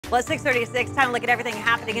Well, it's 6:36, time to look at everything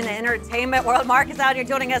happening in the entertainment world. Mark is out here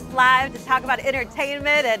joining us live to talk about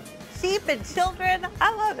entertainment and sheep and children.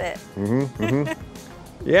 I love it.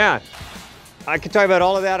 Yeah, I can talk about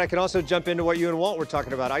all of that. I can also jump into what you and Walt were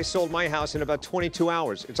talking about. I sold my house in about 22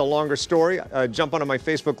 hours. It's a longer story. Jump onto my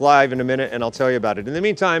Facebook Live in a minute and I'll tell you about it. In the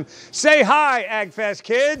meantime, say hi, AgFest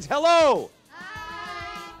kids. Hello.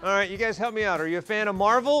 Hi. All right, you guys help me out. Are you a fan of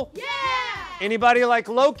Marvel? Yeah. Anybody like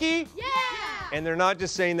Loki? Yeah. And they're not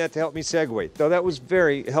just saying that to help me segue, though that was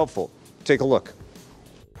very helpful. Take a look.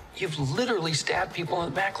 You've literally stabbed people in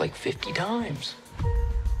the back like 50 times.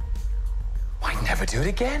 Why never do it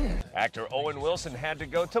again? Actor Owen Wilson had to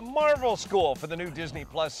go to Marvel school for the new Disney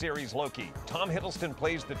Plus series Loki. Tom Hiddleston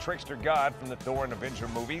plays the trickster god from the Thor and Avenger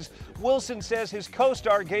movies. Wilson says his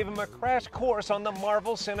co-star gave him a crash course on the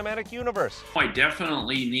Marvel Cinematic Universe. I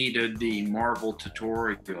definitely needed the Marvel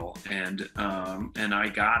tutorial, and I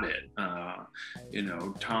got it.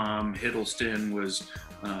 Tom Hiddleston was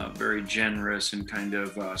very generous and kind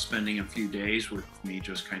of spending a few days with me,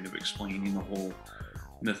 just kind of explaining the whole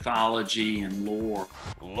mythology and lore.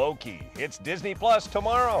 Loki hits Disney Plus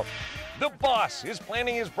tomorrow. The Boss is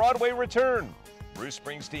planning his Broadway return. Bruce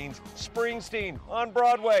Springsteen's Springsteen on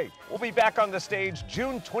Broadway will be back on the stage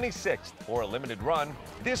June 26th for a limited run.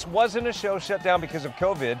 This wasn't a show shut down because of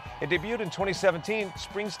COVID. It debuted in 2017.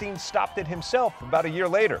 Springsteen stopped it himself about a year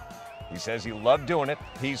later. He says he loved doing it.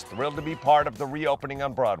 He's thrilled to be part of the reopening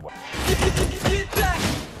on Broadway.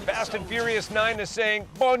 Fast and Furious 9 is saying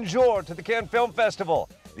bonjour to the Cannes Film Festival.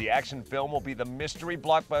 The action film will be the mystery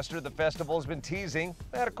blockbuster the festival has been teasing,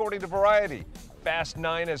 that according to Variety. Fast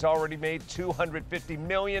 9 has already made $250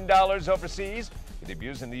 million overseas. It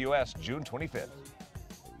debuts in the U.S. June 25th.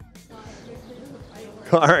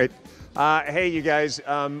 All right. Hey, you guys,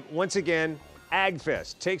 once again,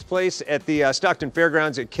 AgFest takes place at the Stockton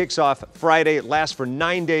Fairgrounds. It kicks off Friday. It lasts for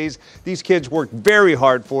 9 days. These kids worked very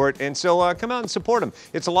hard for it, and so come out and support them.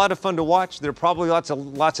 It's a lot of fun to watch. There are probably lots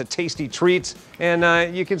of tasty treats,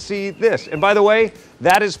 and you can see this. And by the way,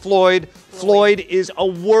 that is Floyd. Floyd is a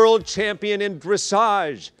world champion in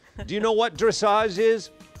dressage. Do you know what dressage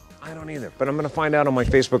is? I don't either, but I'm going to find out on my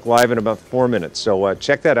Facebook Live in about 4 minutes. So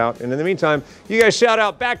check that out. And in the meantime, you guys shout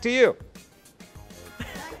out back to you.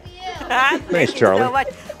 Thanks, Charlie. So much.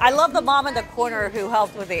 I love the mom in the corner who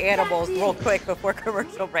helped with the animals real quick before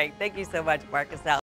commercial break. Thank you so much, Marcus.